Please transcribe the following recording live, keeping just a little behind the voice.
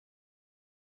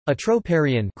A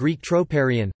troparion, Greek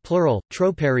troparion, plural,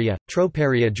 troparia,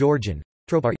 troparia Georgian,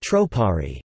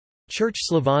 tropari, Church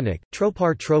Slavonic,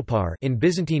 tropar in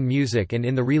Byzantine music and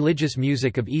in the religious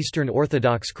music of Eastern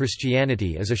Orthodox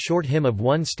Christianity is a short hymn of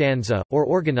one stanza, or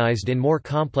organized in more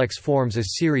complex forms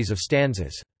as series of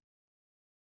stanzas.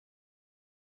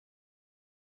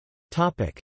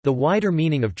 The wider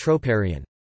meaning of troparion.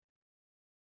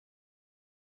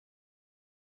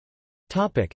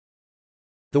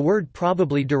 The word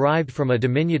probably derived from a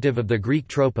diminutive of the Greek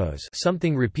tropos,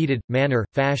 something repeated, manner,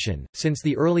 fashion, since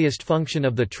the earliest function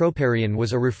of the troparion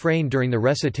was a refrain during the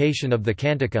recitation of the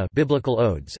Cantica biblical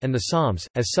odes and the Psalms.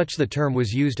 As such, the term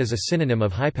was used as a synonym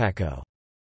of hypako.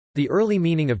 The early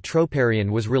meaning of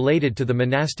troparion was related to the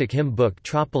monastic hymn book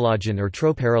Tropologion or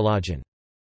Troparologion.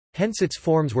 Hence its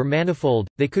forms were manifold.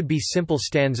 They could be simple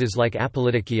stanzas like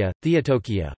Apolytikia,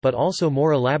 Theotokia, but also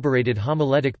more elaborated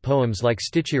homiletic poems like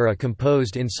Stichira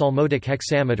composed in psalmodic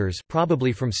hexameters,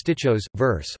 probably from stichos,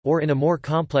 verse, or in a more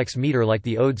complex meter like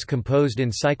the odes composed in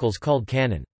cycles called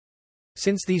canon.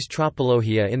 Since these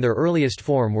tropologia in their earliest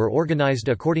form were organized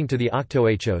according to the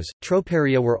octoechos,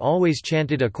 troparia were always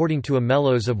chanted according to a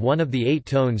melos of one of the 8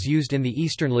 tones used in the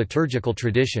Eastern liturgical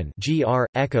tradition: gr,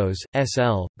 echoes,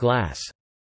 sl, glass.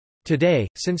 Today,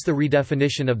 since the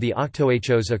redefinition of the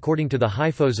octoechos according to the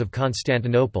hyphos of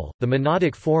Constantinople, the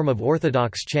monodic form of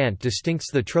Orthodox chant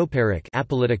distincts the troparic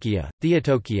Apolytikia,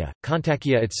 Theotokia,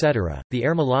 Kontakia etc., the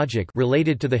ermologic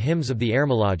related to the hymns of the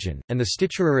Ermologion, and the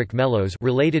stichuraric melos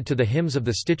related to the hymns of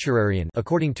the Stichurarion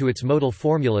according to its modal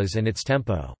formulas and its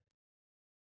tempo.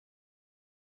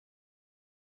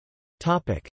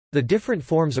 The different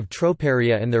forms of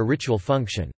troparia and their ritual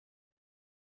function.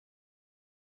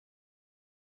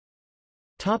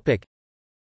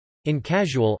 In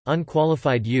casual,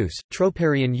 unqualified use,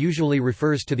 troparion usually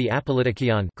refers to the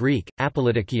apolytikion Greek,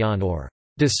 apolytikion or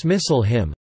dismissal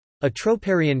hymn, a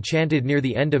troparion chanted near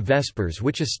the end of Vespers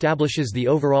which establishes the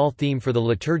overall theme for the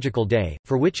liturgical day,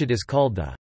 for which it is called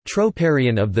the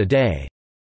troparion of the day.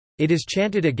 It is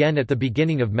chanted again at the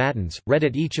beginning of Matins, read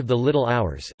at each of the little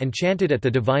hours, and chanted at the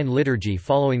Divine Liturgy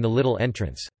following the little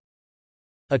entrance.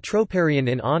 A troparion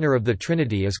in honor of the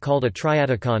Trinity is called a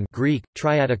triatikon Greek,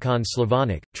 triatikon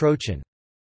Slavonic, trochin.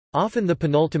 Often the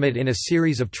penultimate in a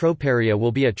series of troparia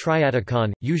will be a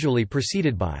triatikon, usually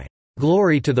preceded by,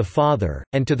 "Glory to the Father,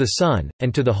 and to the Son,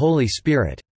 and to the Holy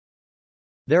Spirit."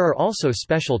 There are also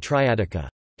special triatica,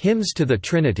 hymns to the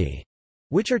Trinity,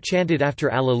 which are chanted after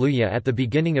Alleluia at the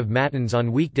beginning of Matins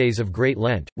on weekdays of Great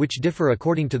Lent, which differ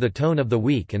according to the tone of the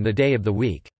week and the day of the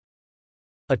week.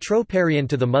 A troparion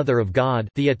to the Mother of God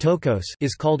Theotokos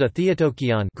is called a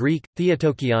Theotokion Greek,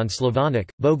 Theotokion Slavonic,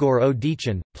 Bogor o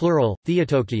Dichin, plural,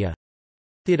 Theotokia.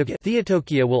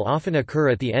 Theotokia will often occur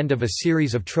at the end of a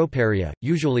series of troparia,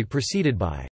 usually preceded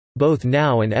by, "both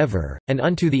now and ever, and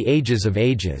unto the ages of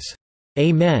ages.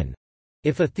 Amen."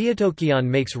 If a Theotokion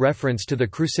makes reference to the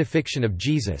crucifixion of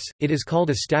Jesus, it is called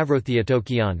a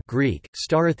Stavrotheotokion Greek,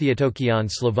 Starotheotokion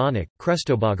Slavonic,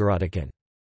 Krestobogorotikon.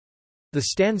 The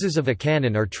stanzas of a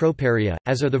canon are troparia,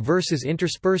 as are the verses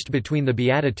interspersed between the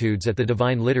Beatitudes at the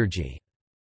Divine Liturgy.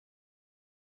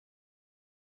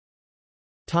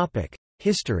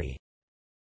 History.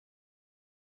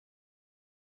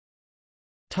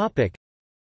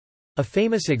 A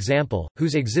famous example,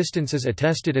 whose existence is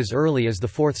attested as early as the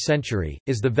 4th century,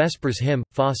 is the Vespers hymn,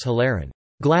 Phos Hilaron,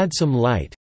 gladsome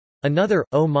light. Another,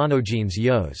 O monogenes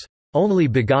Ios, only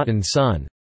begotten Son,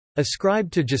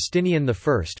 ascribed to Justinian I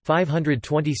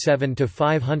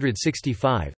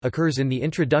 (527–565), occurs in the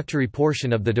introductory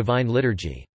portion of the Divine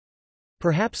Liturgy.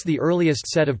 Perhaps the earliest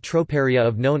set of troparia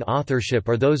of known authorship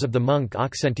are those of the monk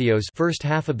Auxentios, first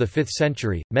half of the 5th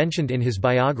century, mentioned in his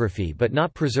biography but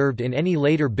not preserved in any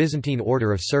later Byzantine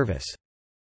order of service.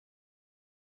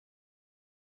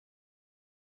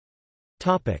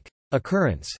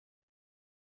 Occurrence.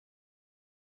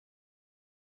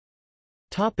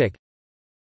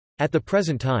 At the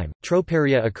present time,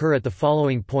 troparia occur at the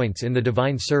following points in the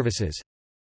divine services: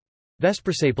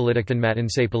 Vespersapolitikon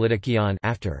Matinsapolitikion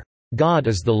after God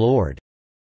is the Lord,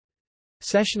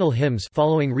 sessional hymns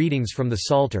following readings from the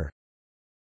Psalter,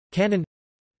 canon,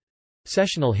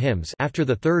 sessional hymns after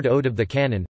the 3rd ode of the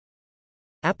canon,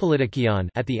 Apolytikion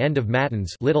at the end of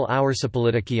Matins, little hour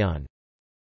Sapolitikion.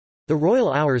 The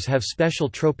royal hours have special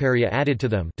troparia added to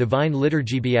them, Divine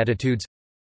Liturgy Beatitudes,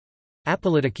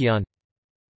 Apolytikion.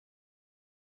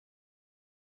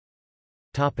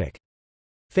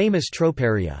 Famous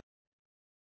troparia.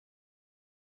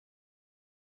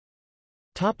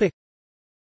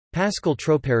 Paschal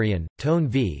Troparion, Tone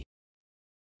v.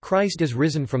 Christ is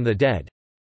risen from the dead,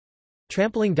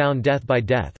 Trampling down death by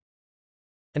death,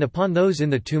 and upon those in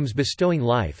the tombs bestowing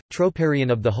life,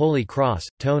 Troparion of the Holy Cross,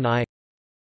 tone I.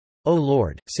 O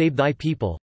Lord, save thy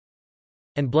people,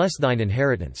 and bless thine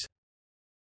inheritance.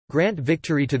 Grant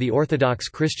victory to the Orthodox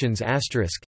Christians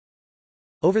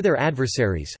over their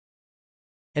adversaries,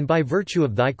 and by virtue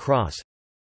of thy cross,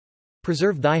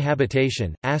 preserve thy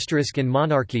habitation. In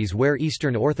monarchies where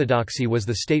Eastern Orthodoxy was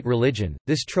the state religion,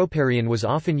 this Troparion was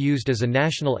often used as a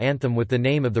national anthem with the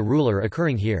name of the ruler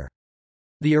occurring here.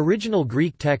 The original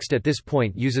Greek text at this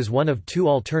point uses one of two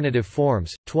alternative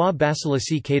forms, toi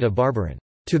basileus kata barbaron,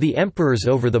 to the emperors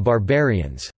over the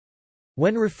barbarians,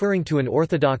 when referring to an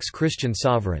Orthodox Christian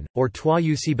sovereign, or toi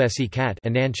eusebesi kat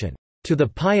enantian, to the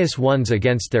pious ones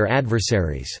against their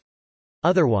adversaries.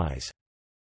 Otherwise,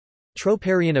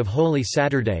 Troparion of Holy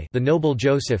Saturday, the noble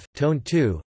Joseph, tone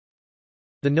 2.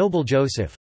 The noble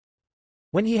Joseph,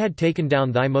 when he had taken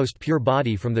down thy most pure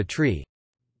body from the tree,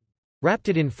 wrapped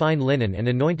it in fine linen and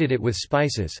anointed it with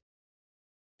spices,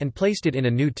 and placed it in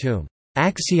a new tomb,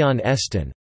 axion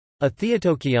estin, a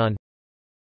Theotokion.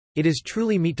 It is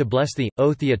truly meet to bless thee,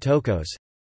 O Theotokos,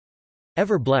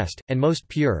 ever blessed, and most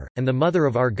pure, and the mother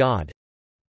of our God,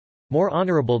 more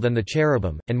honorable than the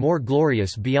cherubim, and more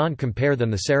glorious beyond compare than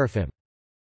the seraphim.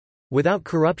 Without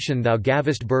corruption thou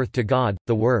gavest birth to God,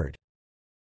 the Word.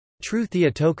 True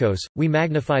Theotokos, we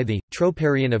magnify thee,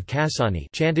 Troparion of Kasani,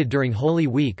 chanted during Holy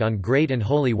Week on Great and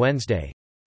Holy Wednesday.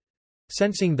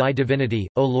 Sensing thy divinity,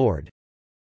 O Lord,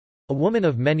 a woman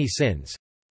of many sins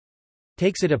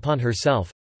takes it upon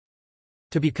herself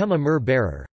to become a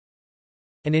myrrh-bearer,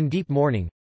 and in deep mourning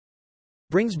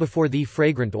brings before thee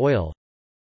fragrant oil,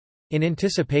 in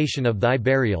anticipation of thy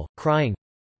burial, crying,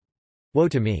 Woe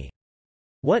to me!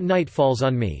 What night falls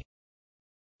on me?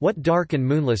 What dark and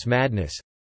moonless madness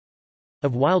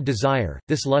of wild desire,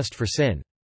 this lust for sin!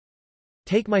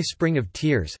 Take my spring of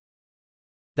tears,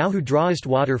 thou who drawest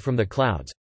water from the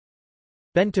clouds.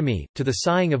 Bend to me, to the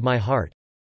sighing of my heart,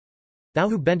 thou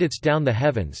who bendest down the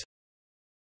heavens.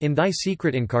 In thy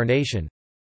secret incarnation,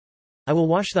 I will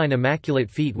wash thine immaculate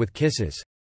feet with kisses,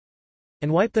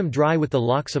 and wipe them dry with the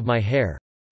locks of my hair,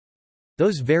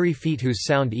 those very feet whose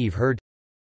sound Eve heard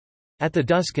at the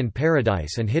dusk in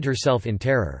paradise and hid herself in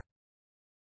terror.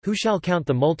 Who shall count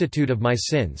the multitude of my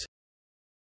sins,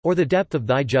 or the depth of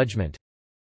thy judgment,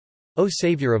 O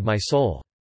Saviour of my soul?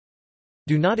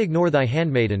 Do not ignore thy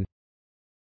handmaiden,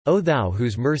 O thou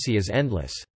whose mercy is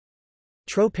endless.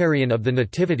 Troparion of the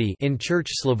Nativity in Church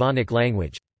Slavonic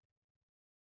language.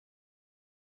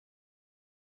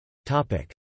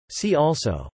 See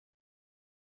also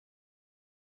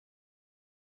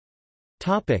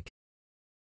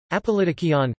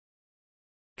Apolytikion,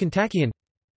 Kontakion.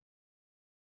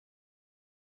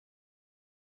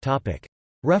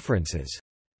 References.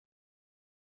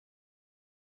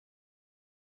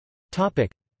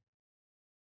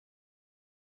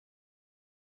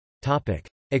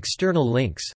 External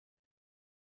links.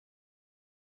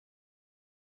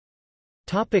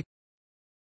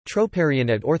 Troparion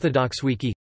at Orthodox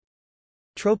Wiki,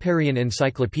 Troparion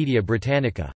Encyclopaedia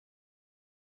Britannica.